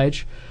world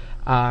stage.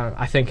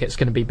 I think it's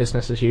going to be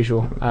business as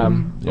usual,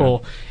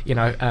 or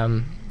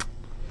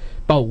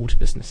bold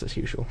business as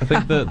usual. I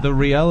think the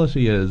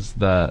reality is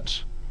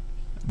that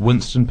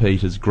Winston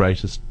Peters'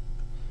 greatest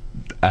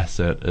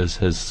asset is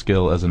his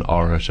skill as an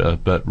orator,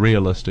 but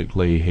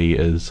realistically he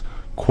is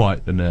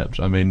quite inept.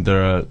 I mean,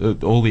 there are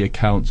all the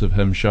accounts of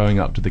him showing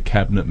up to the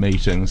cabinet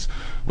meetings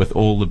with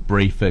all the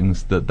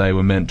briefings that they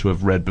were meant to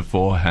have read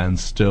beforehand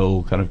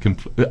still kind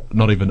of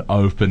not even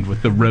opened,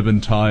 with the ribbon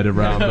tied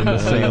around them, the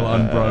seal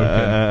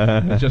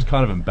unbroken. It's just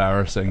kind of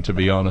embarrassing, to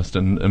be honest,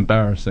 and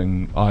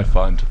embarrassing, I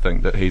find, to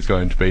think that he's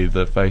going to be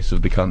the face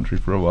of the country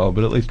for a while,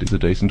 but at least he's a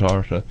decent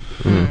orator.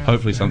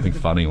 Hopefully something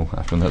funny will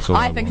happen, that's all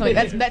I think want.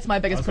 that's my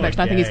biggest I was like,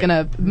 prediction. I think he's yeah.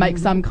 going to make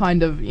some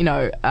kind of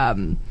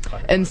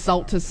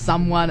insult to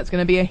someone. It's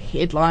going to be a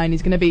headline.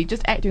 He's going to be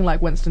just acting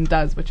like Winston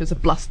does, which is a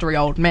blustery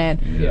old man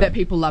that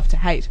people love to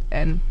hate,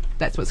 and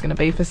that's what it's going to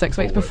be for 6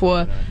 weeks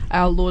before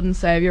our Lord and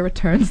Saviour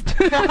returns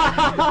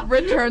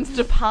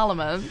to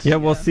Parliament. Yeah,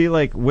 we'll see.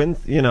 Like,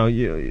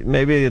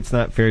 maybe it's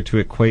not fair to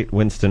equate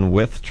Winston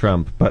with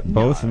Trump, but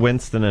both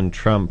Winston and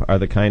Trump are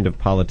the kind of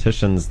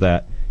politicians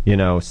that,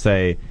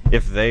 say,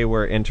 if they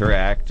were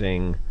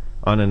interacting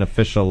on an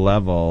official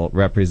level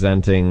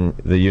representing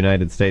the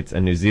United States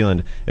and New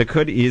Zealand, it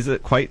could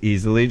quite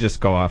easily just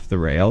go off the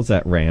rails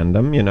at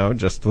random,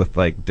 just with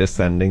like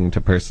descending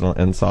to personal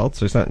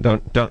insults or something.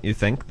 Don't you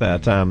think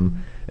that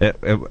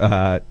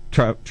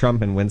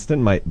Trump and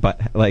Winston might,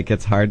 but like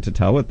it's hard to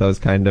tell with those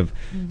kind of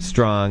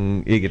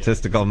strong,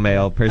 egotistical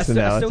male I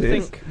personalities.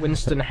 still think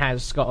Winston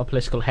has got a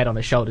political head on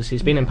his shoulders.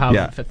 He's been in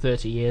Parliament for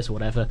 30 years or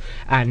whatever,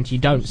 and you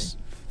don't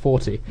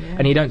 40,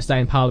 and you don't stay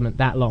in Parliament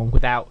that long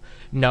without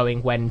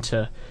knowing when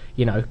to,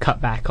 cut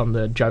back on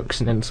the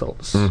jokes and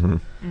insults.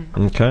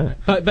 Okay.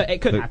 But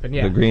it could happen,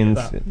 yeah. The Greens,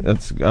 But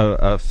that's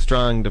a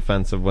strong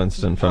defense of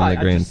Winston from the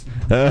Greens.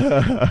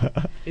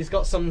 he's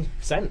got some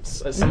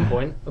sense at some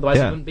point, otherwise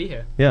he wouldn't be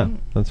here. Yeah,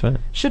 that's right.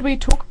 Should we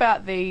talk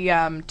about the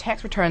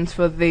tax returns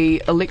for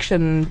the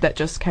election that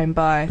just came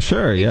by?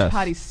 Sure, Each yes.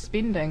 party's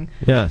spending.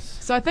 Yes.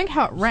 So I think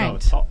how it So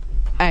ranked, top.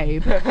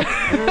 Abe,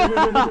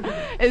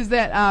 is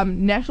that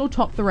National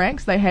topped the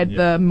ranks. They had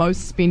the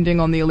most spending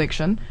on the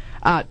election.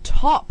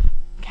 Top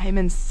came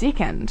in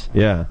second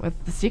Yeah.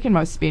 with the second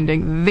most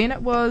spending. Then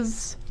it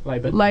was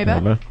Labour.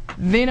 Labour.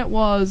 Then it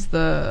was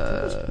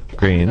the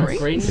Greens.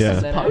 Greens, Yeah. I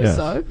suppose Yeah.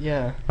 so.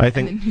 Yeah. I And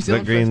then think New the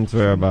Zealand Greens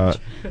were about,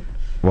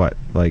 what,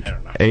 like I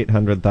don't know.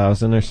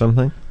 800,000 or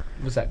something?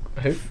 Was that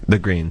who? The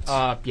Greens.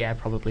 Yeah,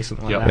 probably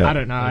something Yep. like that. Yeah. I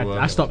don't know.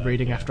 I stopped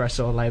reading after I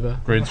saw Labour.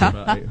 Greens were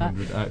about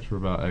 800, Act were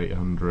about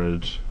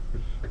 800.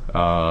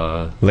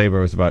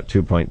 Labour was about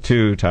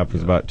 2.2, Top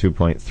was about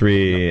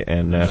 2.3,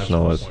 and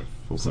National was... 4.5.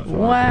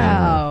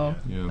 Wow.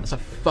 Yeah. That's a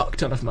fuck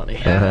ton of money.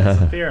 It's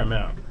a fair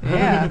amount.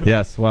 Yeah.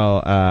 Yes,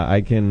 well,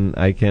 I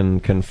can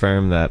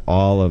confirm that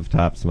all of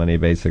Top's money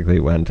basically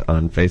went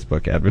on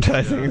Facebook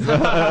advertising.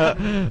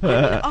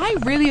 I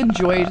really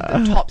enjoyed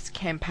the Top's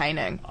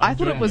campaigning. I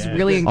thought it was Yeah.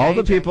 really engaging. All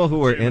the people who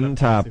were in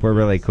Top were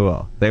really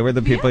cool. They were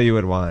the people you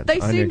would want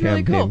They on your seemed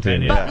really campaign cool.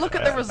 team. But Yeah. look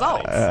at the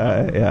results.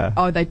 Yeah.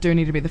 Oh, they do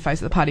need to be the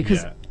face of the party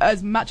because Yeah.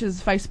 as much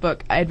as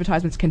Facebook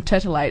advertisements can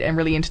titillate and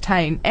really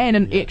entertain and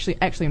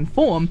actually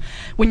inform,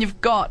 when you've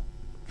got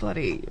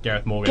bloody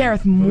Gareth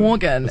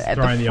Morgan Just at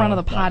throwing the front of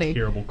the odd, party, like,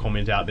 terrible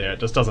comment out there, it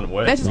just doesn't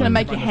work. that's just going to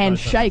make Like, your hand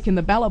those shake in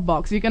the ballot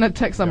box. You're going to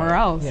tick somewhere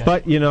else. Yeah.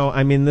 But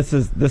I mean, this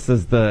is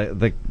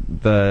the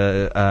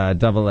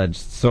double-edged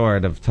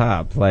sword of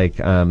Top. Like,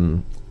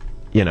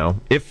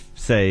 if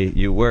say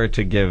you were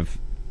to give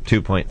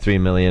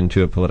 2.3 million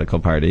to a political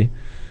party,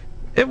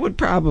 it would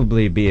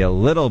probably be a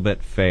little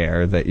bit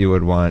fair that you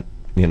would want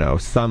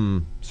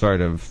some sort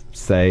of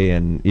say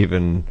and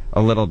even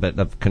a little bit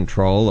of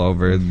control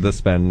over the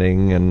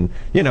spending. And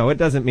it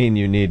doesn't mean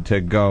you need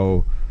to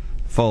go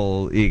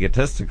full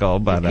egotistical,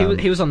 but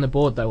He was on the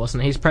board though,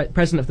 wasn't he? He's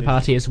president of the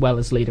party as well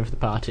as leader of the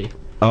party.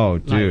 oh,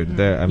 dude,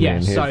 I mean,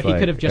 he's so he like-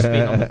 could have just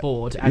been on the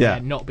board and Yeah.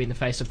 then not been the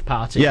face of the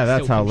party. Yeah, and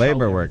that's still how control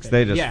Labour works.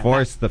 everything. They just Yeah,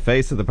 force the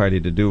face of the party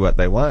to do what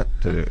they want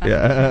to do.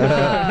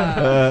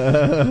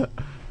 Yeah.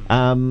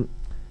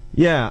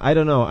 Yeah, I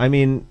don't know. I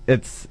mean,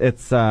 it's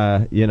it's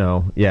a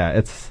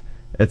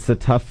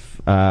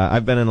tough.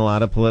 I've been in a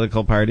lot of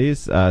political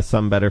parties,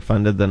 some better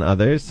funded than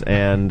others,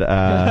 and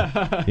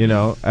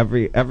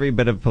every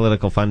bit of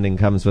political funding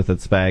comes with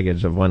its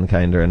baggage of one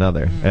kind or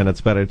another, and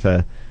it's better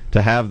to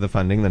have the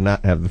funding than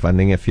not have the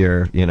funding. If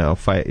you're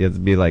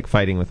it'd be like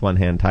fighting with one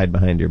hand tied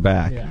behind your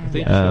back. Yeah. I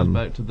think it goes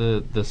back to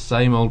the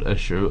same old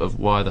issue of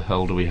why the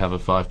hell do we have a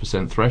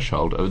 5%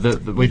 threshold?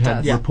 We've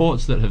had does.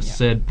 reports that have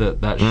said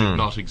that should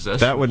not exist.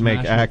 That would which make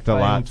National ACT a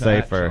lot failed to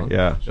act safer, on.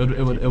 yeah.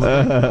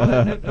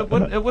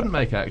 It wouldn't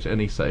make ACT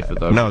any safer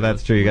though. No,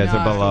 that's true. You guys No.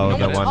 are below No,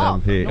 the it's one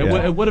top. MP. No,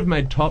 Yeah. It would have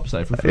made Top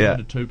safer. If we Yeah.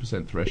 had a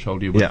 2%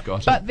 threshold, you would have Yeah.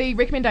 got But it. the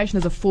recommendation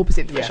is a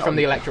 4% Yeah, threshold. from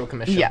the Electoral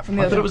Commission. Yeah, from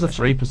the I thought other it was a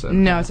 3%.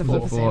 No, it's a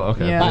 4%.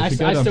 Okay. Yeah. But But I if you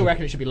go down still to-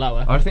 reckon it should be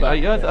lower. I think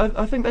but,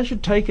 I think they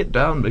should take it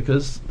down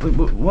because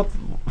what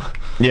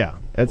Yeah,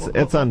 it's What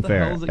the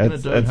unfair. hell is it gonna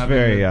It's do it's having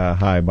very a-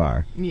 high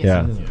bar. Yes.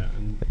 Yeah.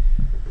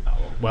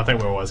 Well, I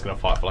think we're always going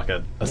to fight for like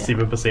a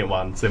 7%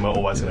 one, so then we're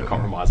always going to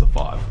compromise at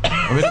 5.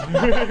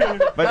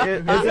 But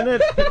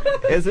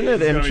isn't it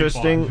be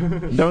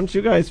interesting? Don't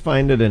you guys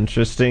find it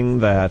interesting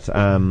that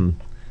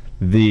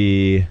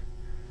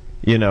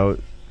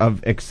of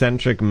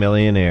eccentric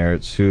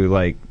millionaires who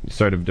like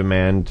sort of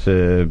demand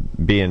to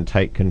be in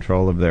tight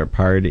control of their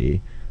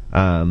party,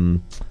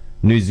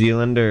 New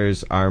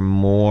Zealanders are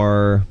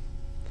more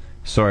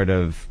sort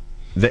of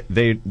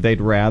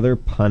they'd rather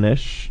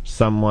punish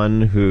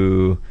someone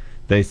who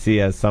they see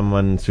as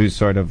someone who's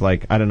sort of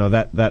like, I don't know,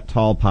 that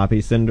tall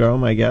poppy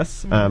syndrome, I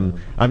guess.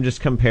 I'm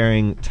just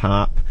comparing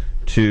Top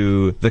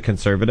to the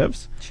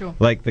Conservatives. Sure.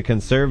 Like the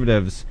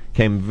Conservatives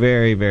came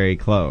very, very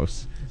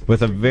close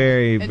with a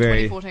very, In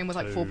very 2014 was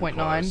like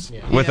 4.9.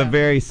 Yeah. with a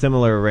very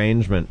similar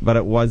arrangement, but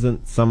it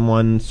wasn't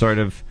someone sort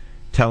of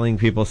telling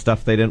people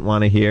stuff they didn't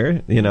want to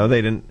hear.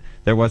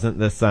 There wasn't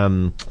this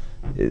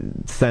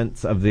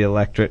sense of the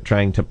electorate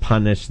trying to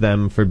punish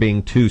them for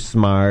being too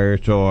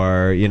smart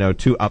or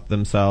too up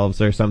themselves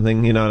or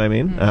something. You know what I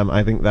mean?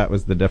 I think that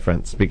was the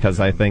difference, because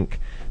I think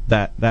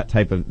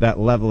that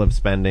level of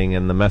spending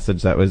and the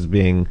message that was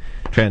being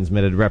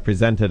transmitted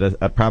represented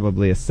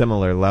probably a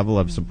similar level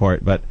of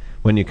support, but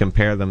when you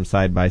compare them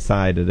side by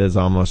side, it is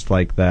almost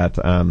like that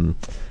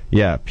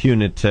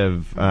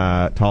punitive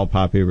tall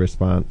poppy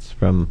response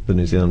from the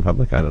New Zealand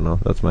public. I don't know,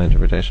 that's my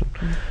interpretation.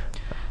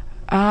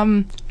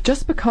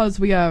 Just because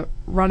we are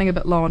running a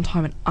bit low on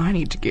time and I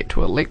need to get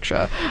to a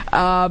lecture,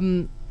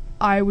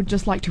 I would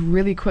just like to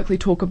really quickly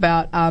talk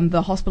about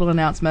the hospital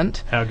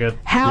announcement. How good?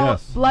 How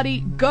Yes.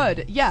 bloody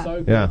good. Yeah.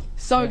 So Yeah.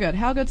 So good.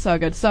 How good, so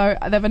good. So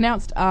they've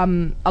announced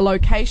a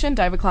location.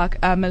 David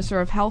Clark, Minister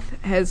of Health,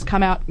 has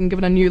come out and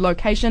given a new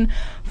location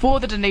for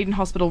the Dunedin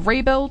Hospital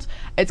rebuild.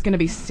 It's going to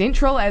be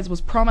central, as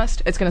was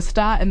promised. It's going to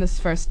start in this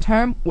first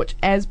term, which,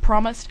 as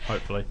promised,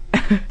 Hopefully.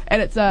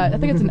 and it's I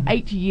think it's an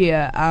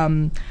 8-year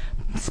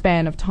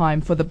span of time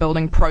for the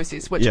building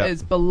process, which Yeah.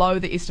 is below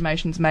the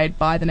estimations made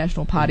by the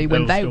National Party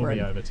when It'll they still were be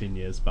in. over 10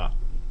 years, but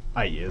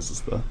 8 years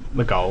is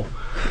the goal.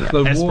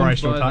 So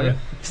Aspirational target.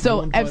 Still,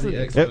 warned by the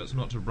absolutely. experts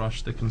not to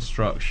rush the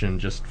construction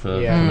just for.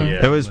 Yeah.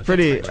 Yeah. It was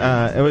pretty.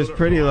 It was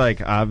pretty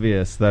like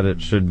obvious that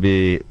it should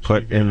be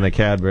put in the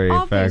Cadbury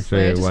Obviously,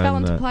 factory it just when fell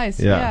into place.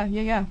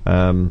 Yeah.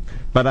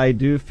 But I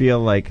do feel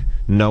like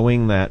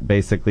knowing that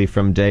basically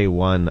from day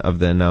one of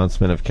the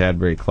announcement of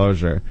Cadbury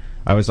closure,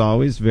 I was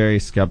always very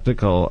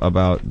skeptical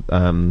about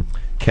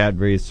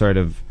Cadbury's sort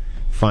of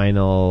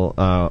final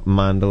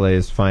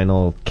Mondelez's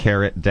final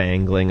carrot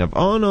dangling of,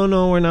 oh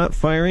no, we're not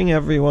firing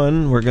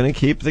everyone, we're going to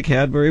keep the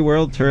Cadbury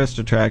World tourist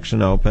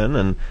attraction open.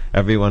 And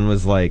everyone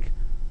was like,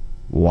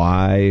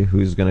 why?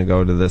 Who's going to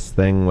go to this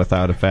thing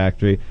without a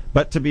factory?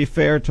 But to be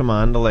fair to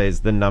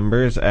Mondelez, the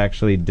numbers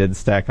actually did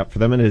stack up for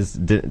them. It is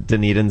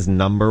Dunedin's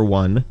number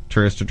one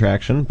tourist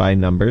attraction by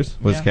numbers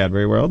was Yeah.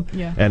 Cadbury World.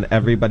 Yeah. And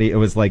everybody, it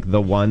was like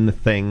the one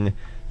thing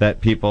that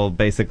people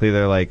basically,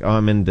 they're like, oh,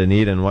 I'm in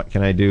Dunedin, what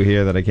can I do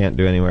here that I can't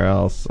do anywhere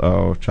else?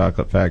 Oh,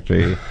 chocolate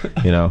factory,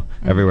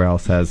 everywhere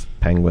else has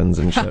penguins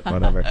and shit,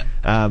 whatever.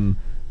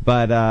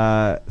 But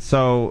I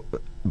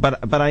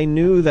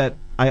knew that,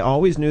 I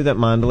always knew that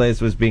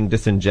Mondelez was being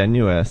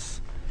disingenuous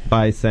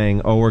by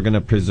saying, oh, we're going to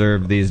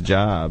preserve these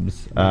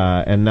jobs.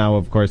 And now,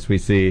 of course, we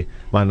see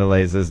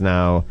Mondelez is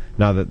now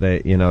that they,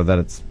 that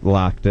it's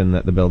locked in,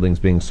 that the building's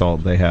being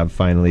sold, they have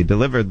finally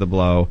delivered the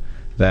blow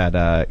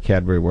that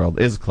Cadbury World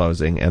is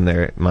closing, and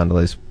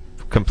Mondelez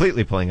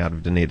completely pulling out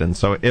of Dunedin.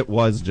 So it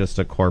was just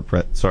a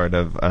corporate sort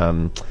of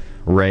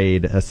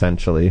raid,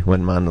 essentially,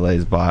 when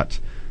Mondelez bought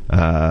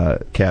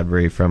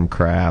Cadbury from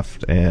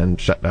Kraft and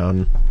shut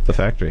down the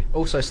factory.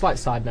 Also, slight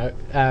side note: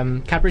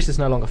 Cadbury's is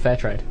no longer fair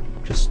trade.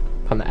 Just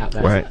putting that out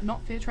there. Right.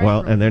 Not fair trade.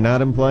 Well, for and they're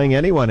not employing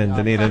anyone in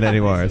Dunedin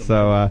anymore.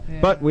 So,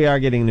 but we are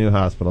getting a new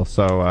hospital,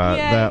 so Yay,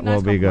 that nice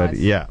will be good.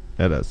 compromise. Yeah,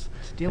 it is.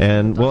 Deal with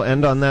And it. we'll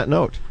end on that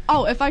note.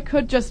 Oh, if I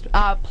could just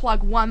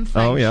plug one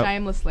thing Oh, yeah.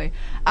 shamelessly.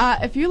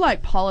 If you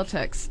like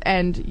politics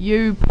and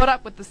you put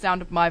up with the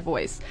sound of my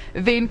voice,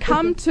 then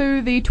come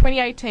to the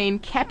 2018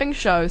 capping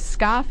show,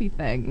 Scarfy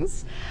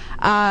Things.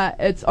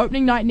 It's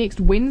opening night next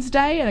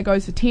Wednesday, and it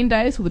goes for 10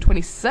 days till the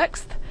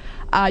 26th.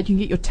 You can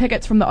get your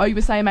tickets from the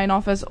OUSA main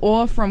office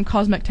or from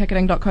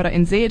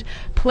cosmicticketing.co.nz.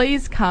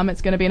 Please come.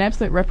 It's going to be an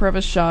absolute ripper of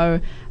a show.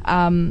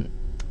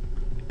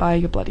 Buy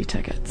your bloody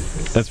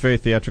tickets. That's very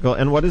theatrical.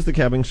 And what is the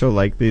cabbing show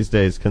like these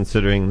days,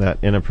 considering that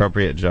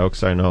inappropriate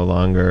jokes are no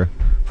longer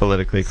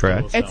politically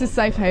correct? It's a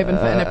safe haven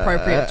for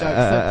inappropriate jokes,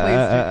 so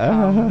please do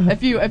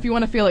come. If you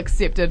want to feel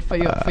accepted for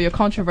your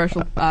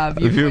controversial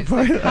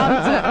viewpoints,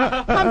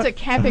 then come to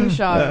Capping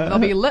Show. They'll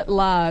be lit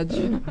large.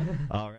 All right.